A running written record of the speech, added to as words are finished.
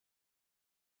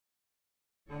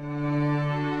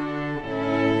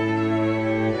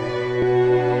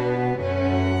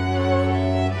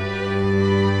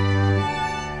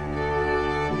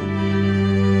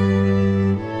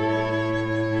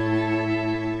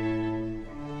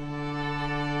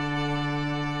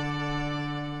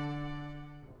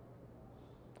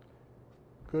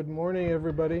Good morning,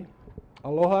 everybody.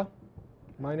 Aloha.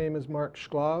 My name is Mark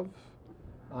Shklov.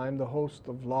 I'm the host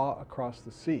of Law Across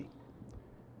the Sea.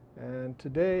 And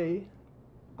today,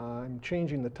 I'm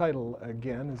changing the title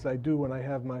again, as I do when I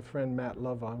have my friend Matt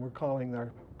Love on. We're calling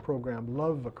our program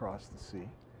Love Across the Sea.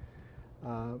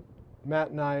 Matt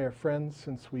and I are friends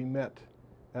since we met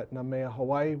at Namea,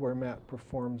 Hawaii, where Matt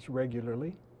performs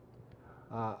regularly.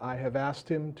 I have asked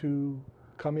him to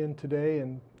come in today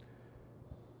and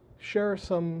share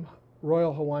some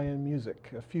Royal Hawaiian music,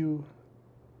 a few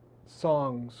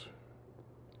songs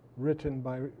written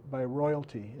by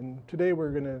royalty. And today we're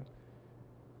going to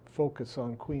focus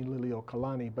on Queen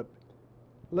Liliuokalani, but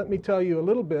let me tell you a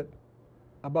little bit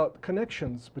about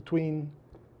connections between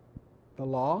the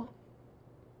law,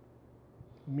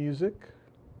 music,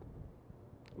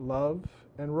 love,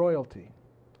 and royalty.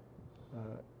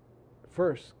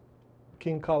 First,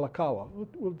 King Kalakaua.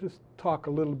 We'll just talk a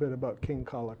little bit about King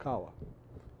Kalakaua.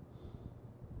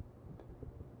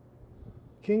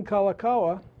 King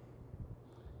Kalakaua,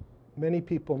 many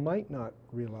people might not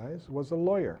realize, was a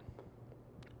lawyer.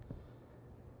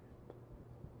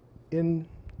 In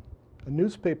a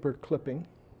newspaper clipping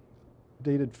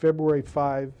dated February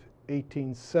 5,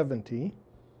 1870,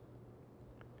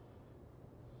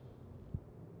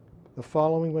 the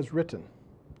following was written.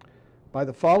 By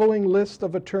the following list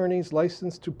of attorneys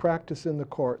licensed to practice in the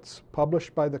courts,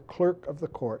 published by the clerk of the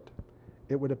court,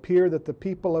 it would appear that the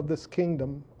people of this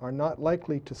kingdom are not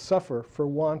likely to suffer for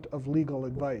want of legal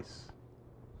advice.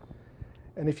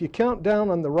 And if you count down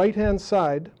on the right-hand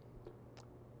side,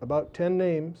 about 10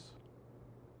 names,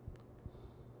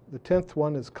 the 10th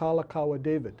one is Kalakaua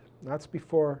David. That's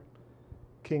before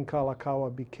King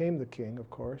Kalakaua became the king, of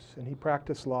course, and he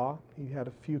practiced law. He had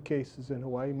a few cases in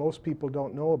Hawaii. Most people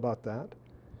don't know about that.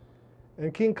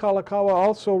 And King Kalakaua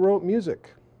also wrote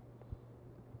music.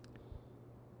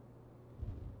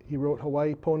 He wrote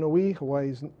Hawaii Pono'i,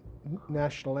 Hawaii's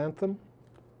national anthem,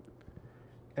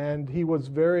 and he was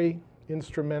very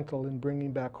instrumental in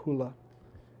bringing back hula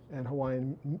and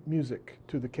Hawaiian music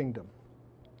to the kingdom.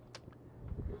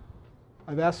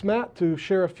 I've asked Matt to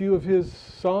share a few of his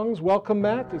songs. Welcome,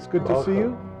 Matt. It's good to see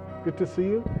you. Good to see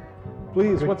you.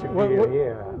 Please, Aloha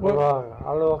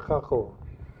kako.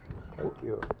 Thank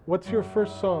you. What's your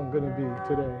first song going to be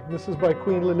today? This is by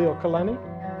Queen Liliuokalani.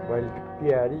 Well,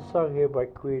 yeah, this song here by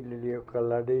Queen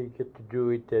Liliuokalani, you get to do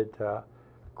it at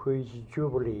Queen's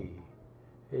Jubilee.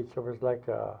 It's almost like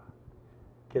a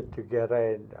get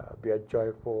together and be a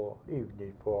joyful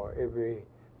evening for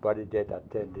everybody that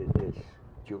attended this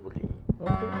Jubilee.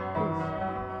 Okay, please.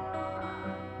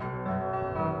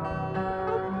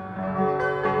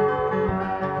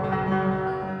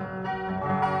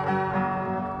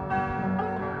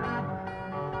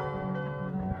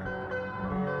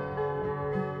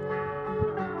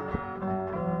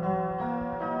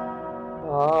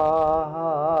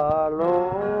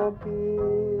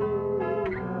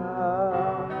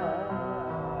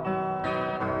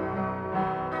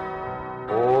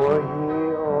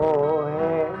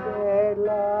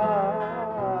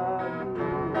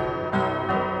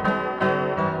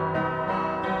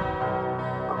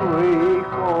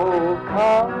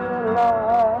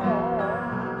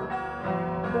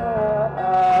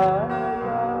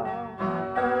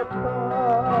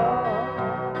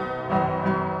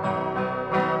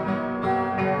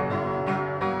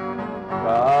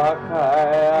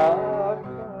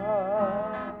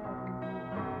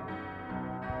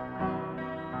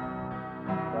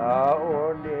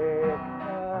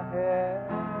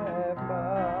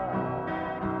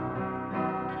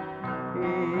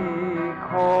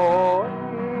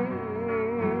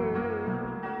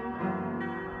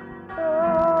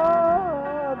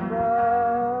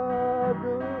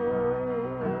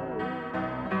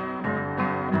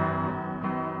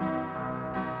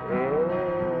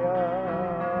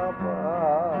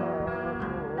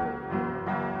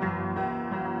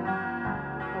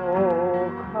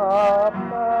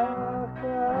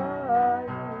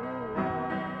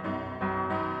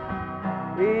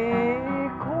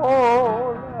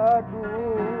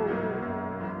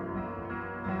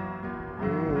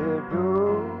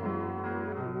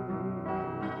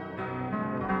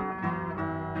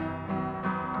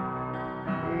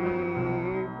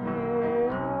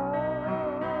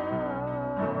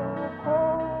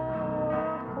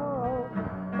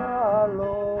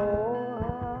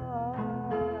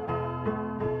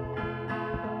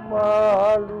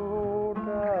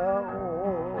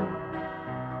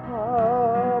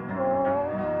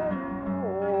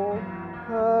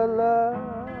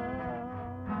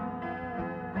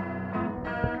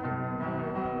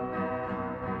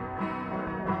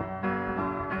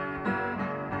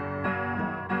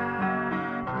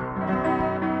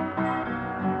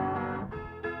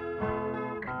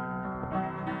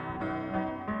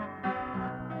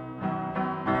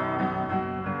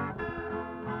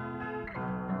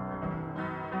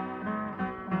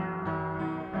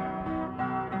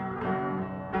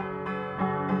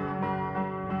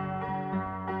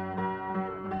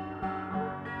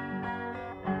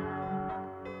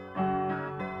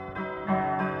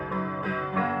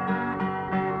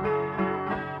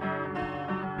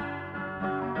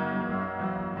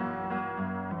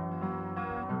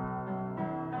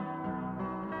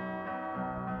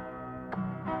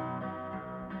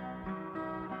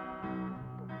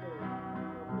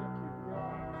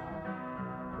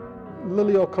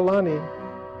 Liliuokalani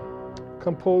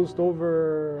composed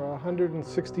over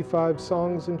 165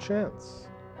 songs and chants.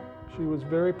 She was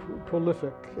very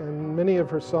prolific, and many of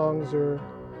her songs are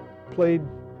played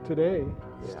today,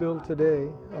 still today.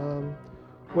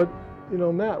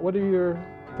 Matt, what are your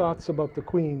thoughts about the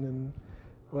Queen and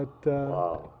what?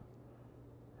 Wow,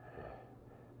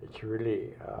 it's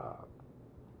really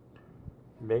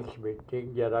makes me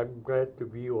think that I'm glad to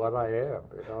be what I am,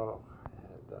 you know.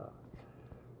 And,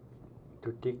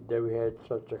 to think that we had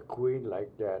such a queen like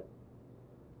that,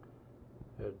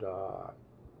 and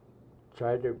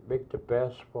try to make the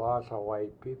best for us Hawaii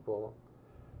people.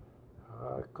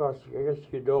 Of course, I guess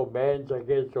you know, man's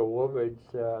against a woman's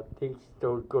things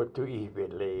don't go too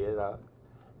evenly, you know.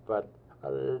 But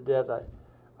other than that,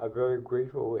 I'm very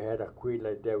grateful we had a queen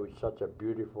like that with such a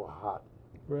beautiful heart.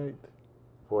 Right.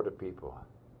 For the people.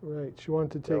 Right. She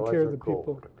wanted to take care of the people.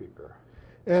 For the people.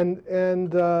 And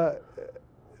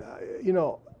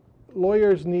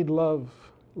lawyers need love.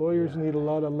 Lawyers need a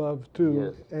lot of love too.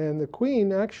 Yes. And the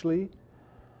Queen actually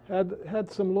had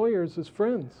some lawyers as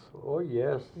friends. Oh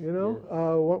yes. You know, yes.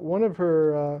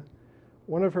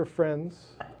 One of her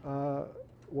friends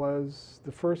was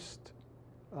the first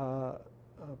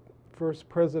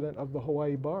president of the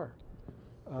Hawaii Bar,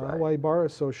 Right. Hawaii Bar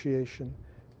Association,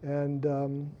 and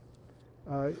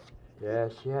yeah,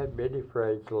 she had many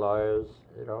friends, lawyers,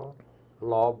 you know,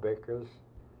 lawmakers,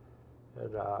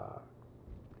 and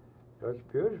it was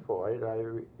beautiful. And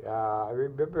I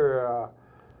remember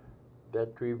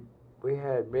that we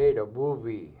had made a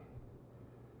movie,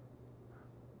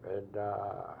 and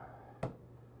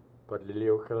but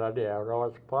Liliuokalani, I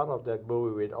was part of that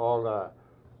movie with all the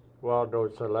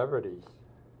well-known celebrities,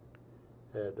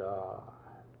 and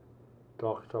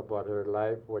talks about her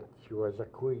life when she was a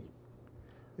queen.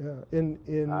 Yeah,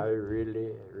 I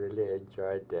really, really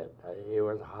enjoyed that. It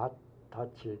was heart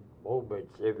touching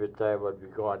moments every time when we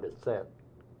go on the set,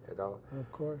 you know.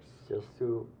 Of course. Just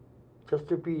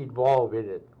to be involved in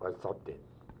it was something,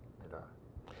 you know.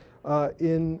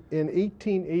 In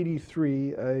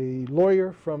 1883, a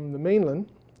lawyer from the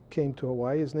mainland came to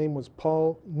Hawaii. His name was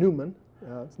Paul Newman.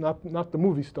 It's not the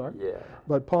movie star, Yeah.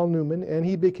 but Paul Newman, and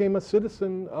he became a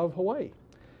citizen of Hawaii.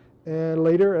 And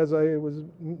later, as I was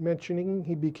mentioning,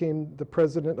 he became the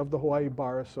president of the Hawaii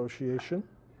Bar Association.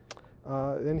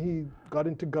 Then he got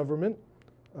into government.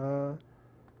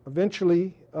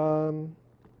 Eventually,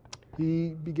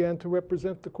 he began to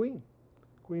represent the Queen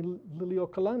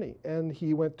Liliuokalani. And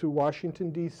he went to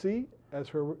Washington, D.C. as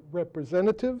her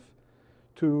representative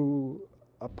to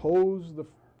oppose the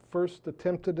first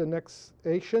attempted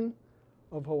annexation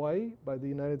of Hawaii by the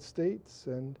United States.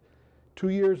 And 2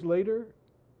 years later,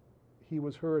 he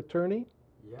was her attorney,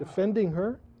 defending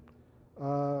her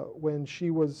when she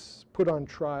was put on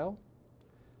trial.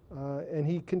 And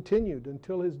he continued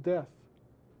until his death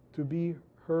to be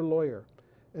her lawyer.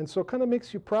 And so it kind of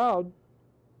makes you proud,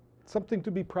 something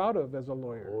to be proud of as a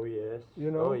lawyer. Oh, yes.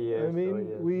 You know, oh, yes. I mean,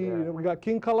 oh, yes. we got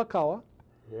King Kalakaua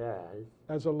Yeah.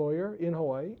 as a lawyer in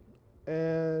Hawaii.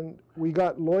 And we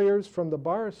got lawyers from the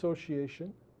Bar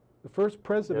Association, the first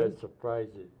president, That's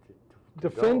surprising.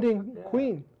 defending Yeah.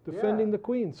 Queen, defending Yeah. the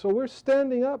Queen. So we're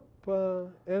standing up,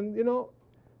 and you know,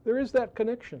 there is that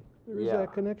connection. There is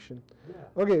that connection.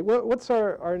 Yeah. Okay, what's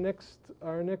our next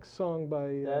song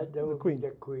by That the would Queen? be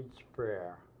the Queen's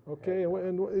Prayer. Okay,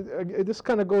 and this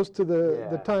kind of goes to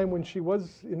the time when she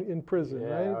was in prison,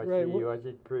 right? Right. She was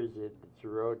in prison. She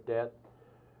wrote that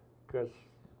because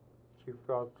she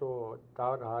felt so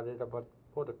downhearted about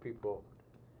for the people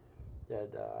that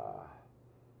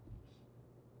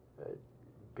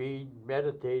being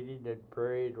meditating and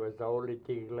praying was the only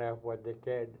thing left what they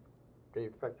can.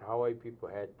 In fact, Hawaii people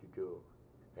had to do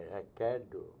and can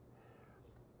do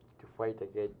to fight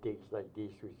against things like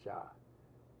this, which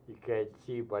you can't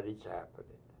see, but it's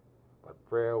happening. But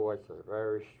prayer was a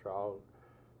very strong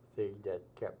thing that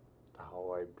kept the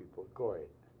Hawaiian people going.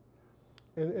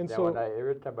 And Then so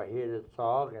every time I hear the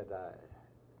song and I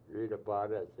read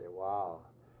about it, I say, wow,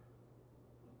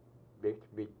 makes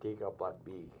me think about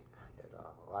me, you know,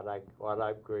 what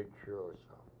I'm going through.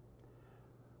 So,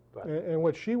 but and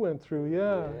what she went through,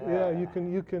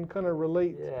 you can kind of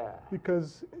relate,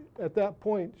 because at that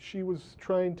point she was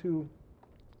trying to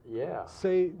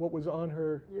say what was on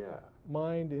her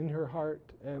mind, in her heart,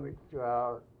 and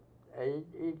well,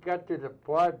 it got to the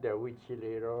point that which,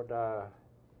 you know, the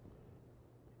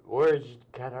words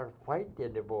cannot fight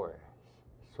anymore.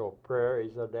 So prayer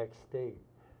is the next thing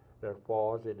that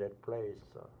falls in that place.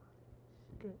 So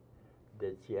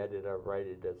then she ended up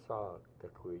writing the song, The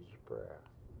Queen's Prayer.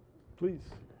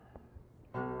 Please.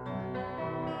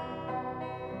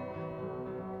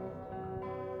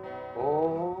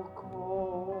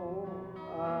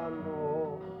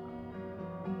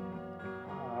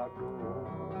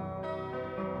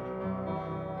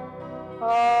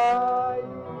 Ai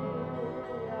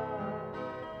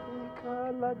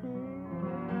ikaladi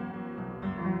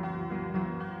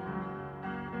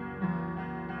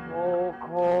o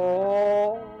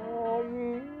koia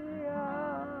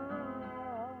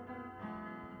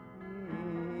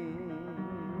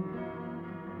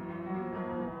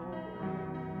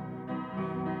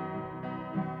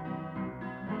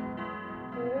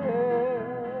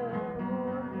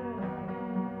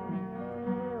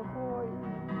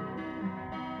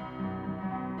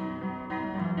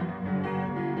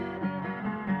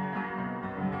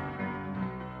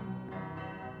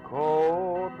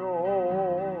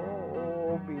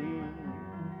Konobi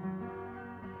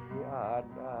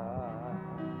Yada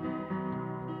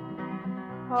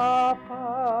Papa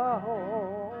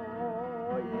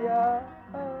Hoya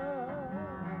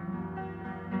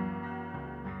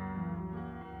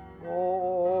O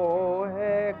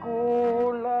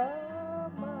Hekula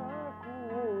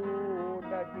Makunadi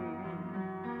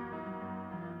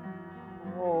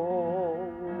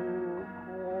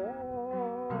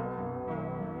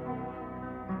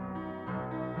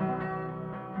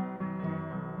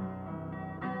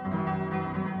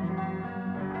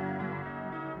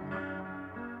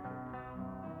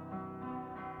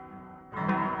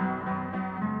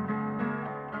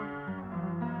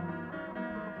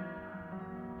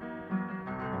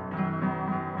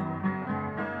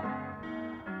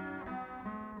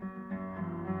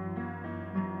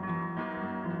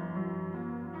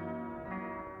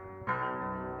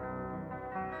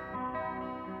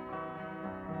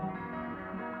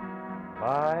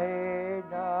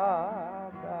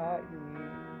Paenada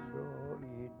Indo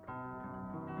itu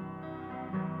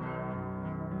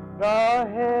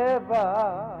Naheba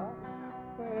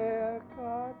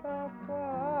Pekadaka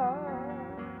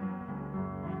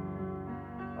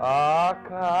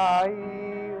Akai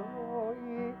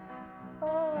Hoi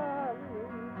Ari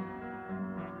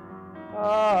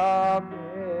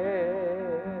Ame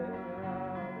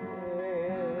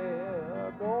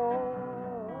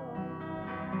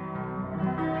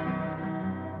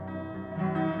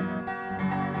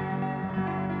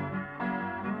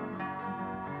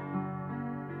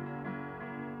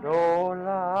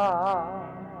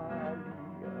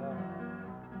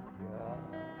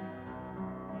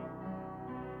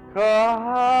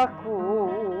Kahaku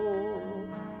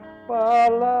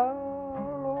palalo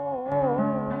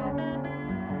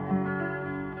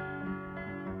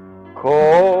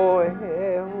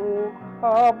Kohehu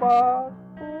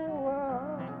kabatua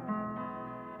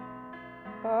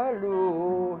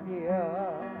Aluhia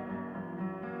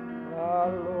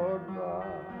Alona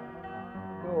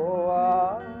doa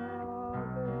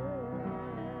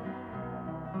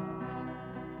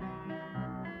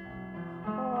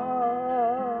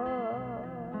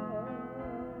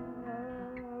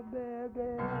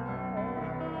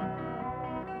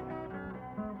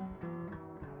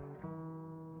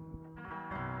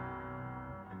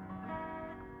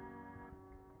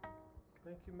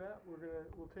Thank you, Matt.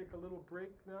 We'll take a little break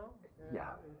now and, Yeah.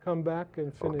 and come back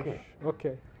and finish. Okay.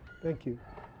 Okay. Thank you.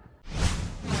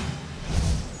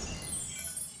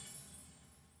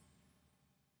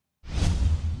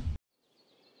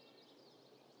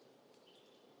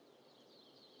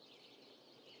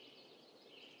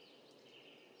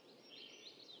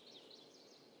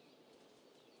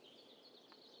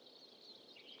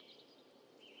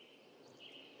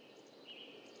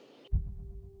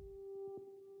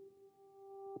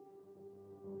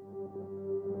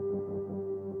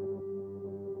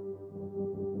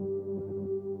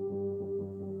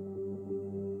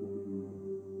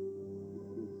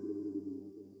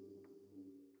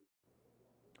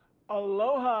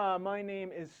 Aloha, my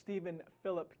name is Stephen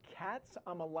Philip Katz.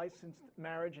 I'm a licensed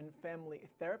marriage and family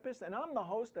therapist, and I'm the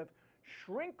host of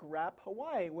Shrink Wrap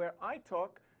Hawaii, where I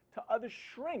talk to other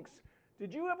shrinks.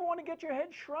 Did you ever want to get your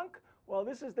head shrunk? Well,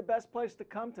 this is the best place to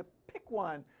come to pick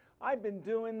one. I've been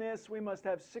doing this. We must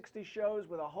have 60 shows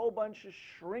with a whole bunch of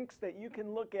shrinks that you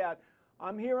can look at.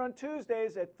 I'm here on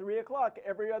Tuesdays at 3 o'clock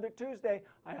every other Tuesday.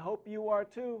 I hope you are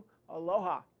too.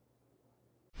 Aloha.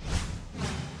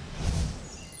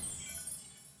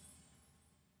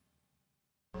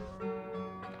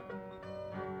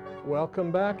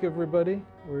 Welcome back, everybody.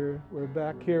 We're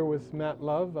back here with Matt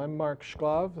Love. I'm Mark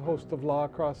Shklov, the host of Law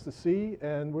Across the Sea,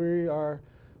 and we are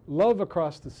Love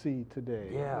Across the Sea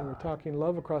today. Yeah. And we're talking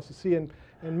Love Across the Sea. And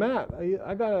Matt,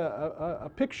 I got a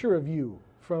picture of you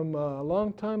from a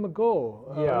long time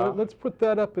ago. Yeah. Let's put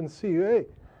that up and see. Hey,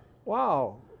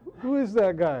 wow, who is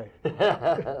that guy?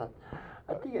 I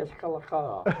think it's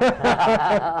Kalakaua.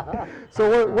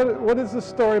 So what is the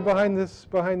story behind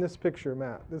this picture,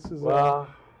 Matt? This is Well,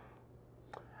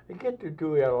 I get to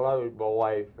do it a lot with my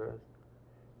wife.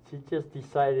 She just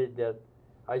decided that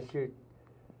I should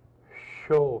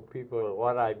show people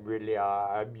what I really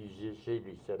are. I'm a musician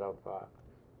instead of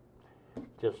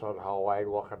just on Hawaii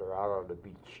walking around on the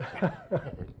beach.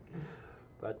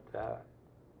 But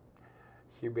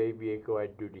she made me go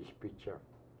and do this picture.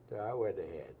 So I went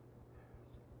ahead.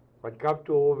 But come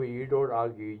to over, you don't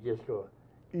argue, you just go.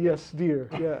 Yes, dear.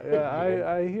 Yeah,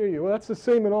 I hear you. Well, that's the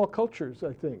same in all cultures,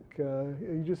 I think.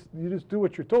 You just do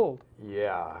what you're told.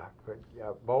 Yeah, but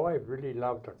yeah, my wife really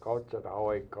loved the culture, the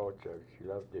Hawaiian culture. She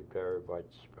loved it very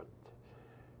much. But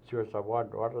she was one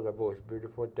of the most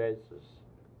beautiful dancers.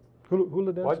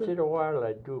 Hula dancer? Once in a while,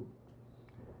 I do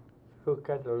feel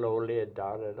kind of lonely and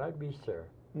down, and I miss her.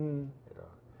 Mm. You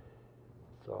know,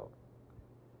 so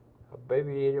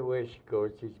maybe anywhere she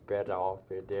goes, she's better off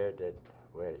in there than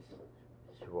where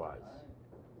she was.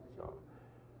 So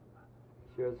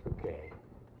she was okay.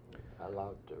 I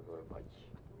loved her very much.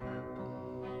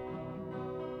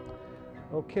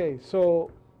 Okay, so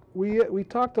we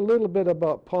talked a little bit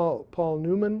about Paul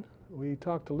Newman. We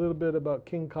talked a little bit about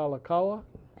King Kalakaua,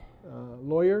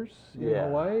 lawyers in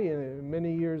Hawaii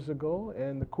many years ago,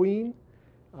 and the Queen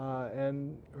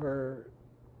and her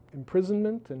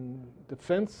imprisonment and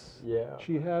defense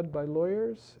she had by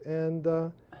lawyers. And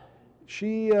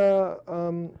she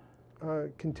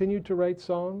continued to write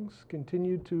songs,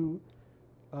 continued to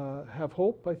have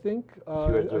hope, I think. She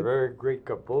was a very great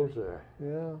composer,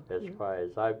 yeah, as far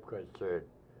as I'm concerned,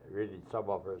 reading some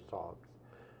of her songs.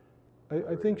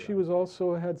 I think she was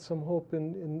also had some hope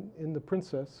in the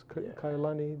princess,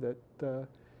 Kailani, that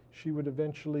she would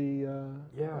eventually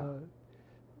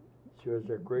she was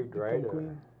a great writer.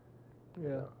 Queen.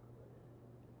 Yeah.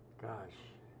 Gosh,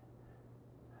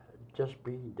 just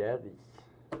being dead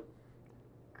is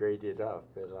great enough,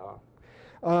 you know.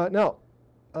 Now,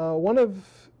 one of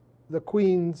the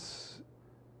Queen's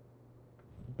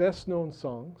best-known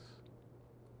songs,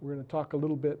 we're going to talk a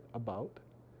little bit about,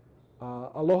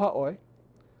 Aloha Oi.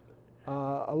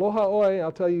 Aloha Oi,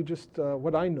 I'll tell you just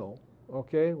what I know,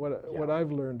 okay, what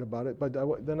I've learned about it, but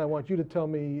then I want you to tell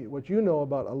me what you know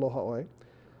about Aloha Oi.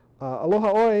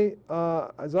 Aloha Oi,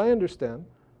 as I understand,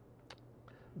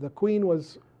 the Queen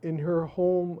was in her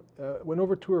home, went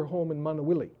over to her home in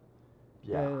Manawili.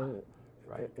 Yeah,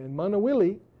 right. In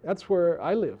Manawili, that's where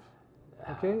I live,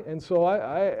 okay? And so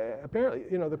I apparently,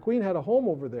 you know, the Queen had a home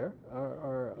over there,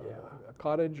 or a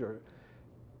cottage or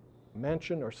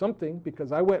mansion or something,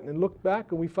 because I went and looked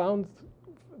back and we found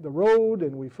the road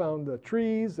and we found the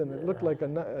trees, and it looked like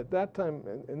at that time,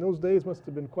 in those days, must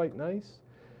have been quite nice.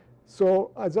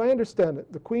 So as I understand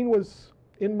it, the Queen was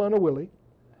in Manawili,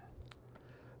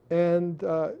 and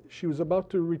she was about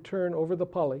to return over the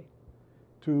Pali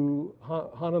to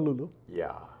Honolulu.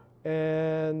 Yeah.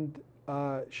 And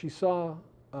she saw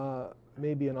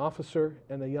maybe an officer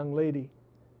and a young lady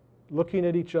looking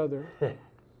at each other,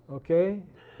 okay,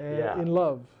 and in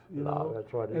love, you know.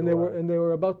 That's what and they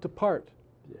were about to part.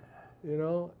 You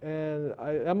know, and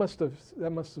that must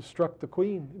have struck the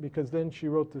Queen, because then she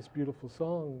wrote this beautiful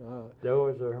song. That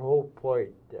was her whole point.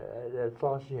 That's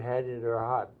all she had in her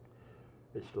heart,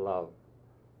 is love.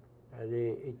 And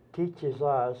it teaches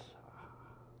us,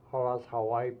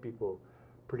 Hawaii people,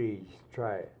 please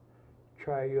try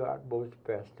your utmost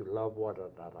best to love one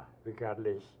another,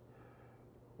 regardless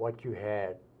what you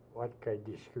had, what kind of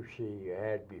description you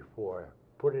had before.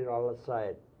 Put it all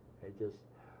aside and just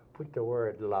put the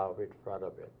word love in front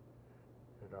of it,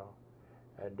 you know.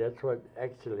 And that's what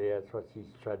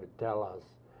she's trying to tell us.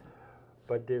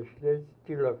 But there's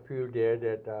still a few there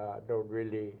that don't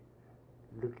really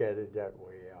look at it that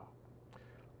way.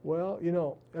 Well, you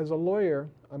know, as a lawyer,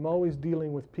 I'm always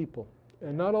dealing with people,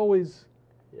 and not always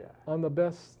on the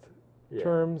best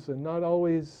terms, and not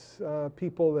always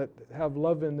people that have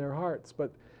love in their hearts.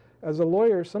 But as a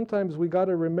lawyer, sometimes we got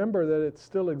to remember that it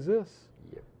still exists.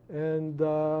 And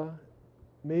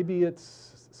maybe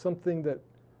it's something that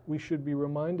we should be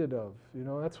reminded of. You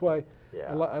know, that's why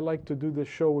I like to do this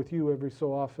show with you every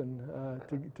so often,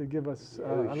 to give us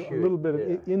a little bit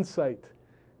of insight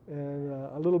and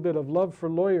a little bit of love for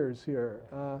lawyers here,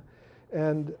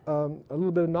 and a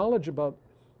little bit of knowledge about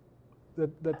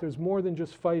that there's more than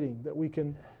just fighting, that we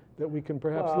can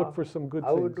perhaps look for some good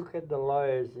things. I would look at the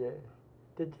lawyers,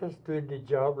 they're just doing the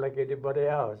job like anybody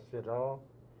else, you know.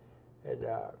 And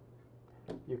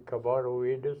you come out a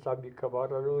winner, some you come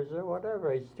out a loser,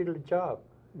 whatever. It's still a job.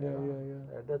 And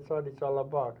that's what it's all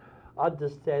about.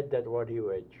 Understand that what he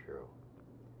went through.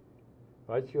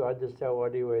 Once you understand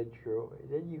what he went through,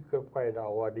 then you can find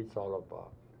out what it's all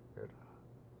about. You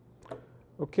know?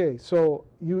 Okay, so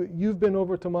you've been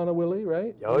over to Manawili,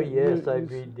 right? Oh yes, I've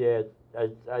been there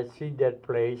I seen that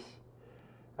place.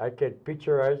 I can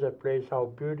picturize that place, how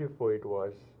beautiful it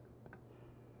was.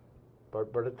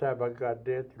 But by the time I got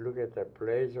there to look at that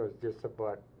place, it was just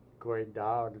about going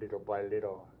down little by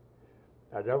little.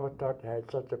 I never thought I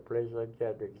had such a place like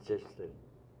that existed.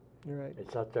 Right.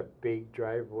 It's such a big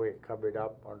driveway coming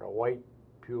up on a white,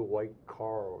 pure white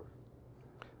car.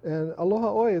 And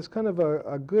Aloha Oi is kind of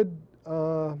a good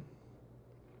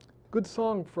good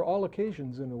song for all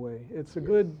occasions in a way. It's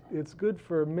it's good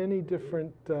for many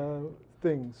different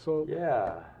things. So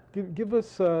Yeah. give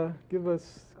us the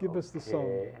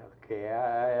song. Okay,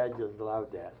 I just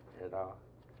love that, you know.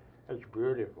 It's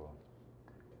beautiful.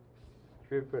 It's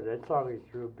beautiful. That song is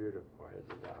real beautiful.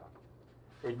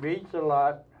 It means a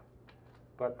lot,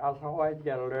 but us Hawaiians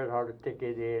gotta learn how to take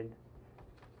it in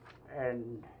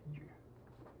and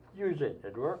use it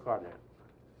and work on it.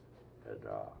 And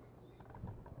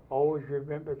always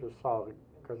remember the song,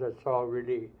 because that song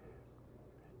really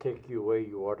takes you where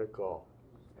you want to go.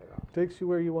 You know. Takes you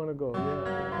where you want to go.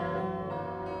 Yeah.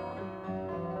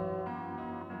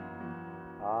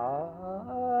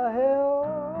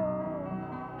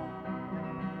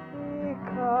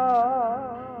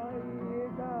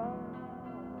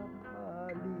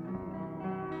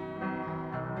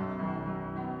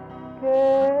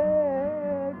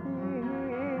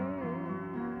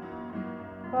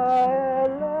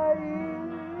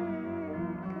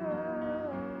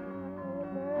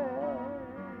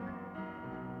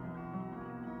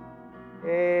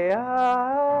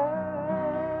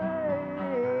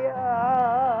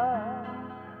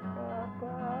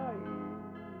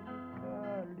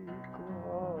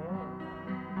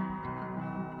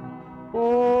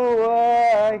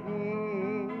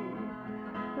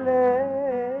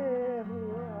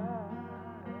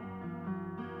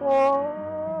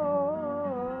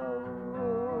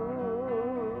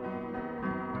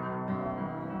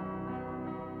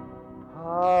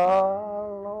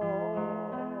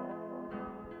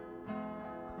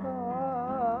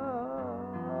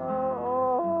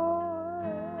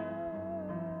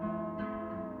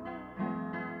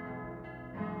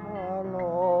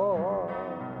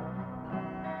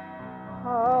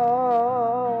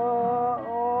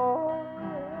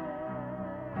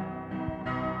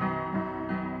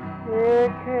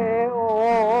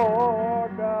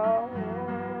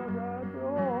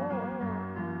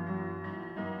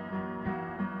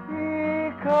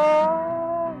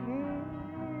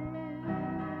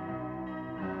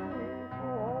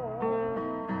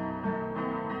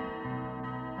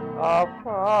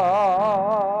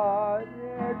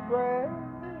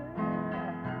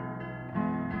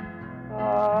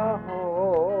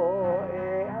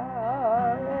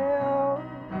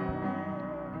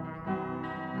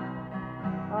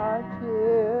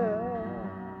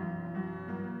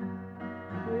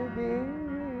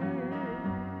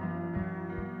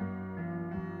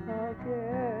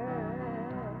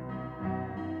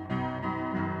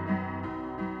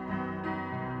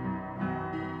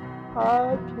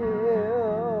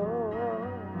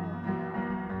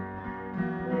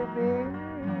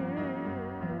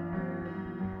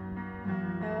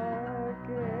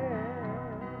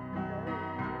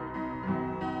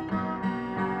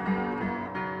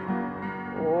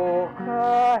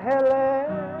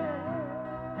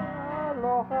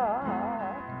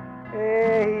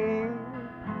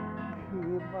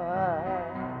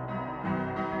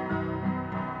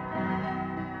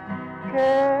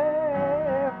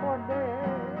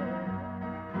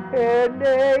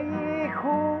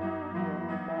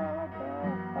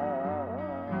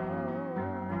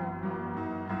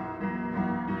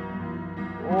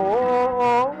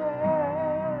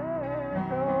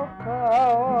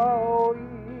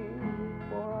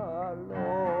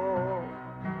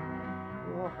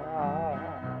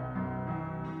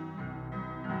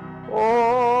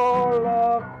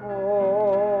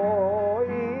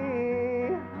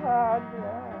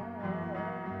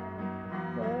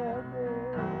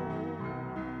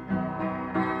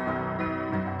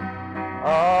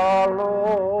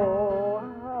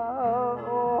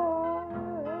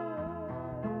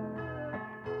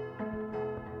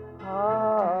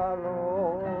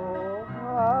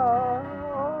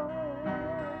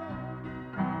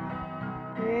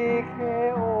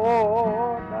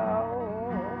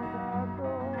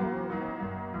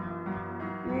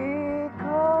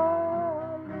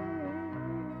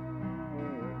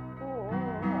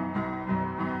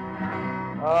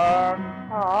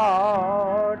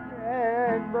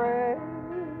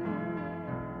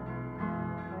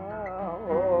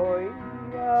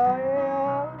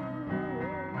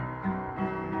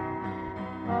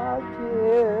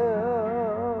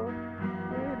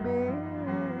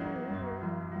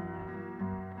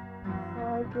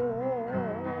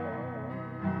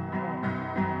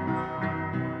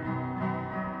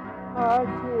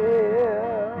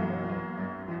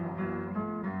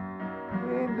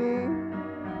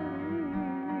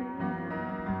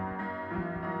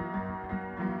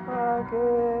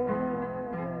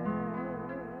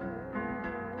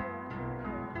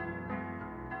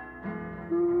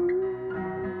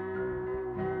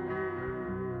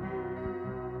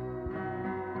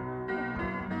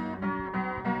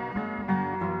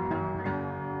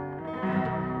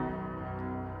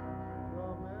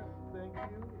 Well, Matt, thank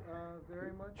you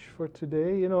very much for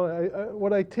today. You know,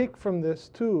 what I take from this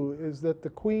too is that the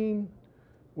Queen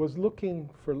was looking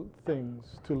for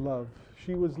things to love.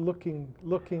 She was looking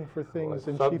for things,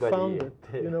 and she found it.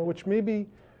 You know, which maybe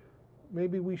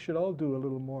we should all do a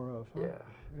little more of. Huh? Yeah,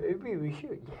 maybe we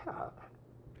should. Yeah.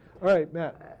 All right,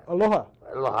 Matt. Aloha.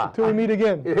 Aloha. Until we meet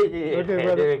again. Okay, Okay,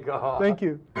 brother. there you go. Thank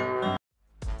you.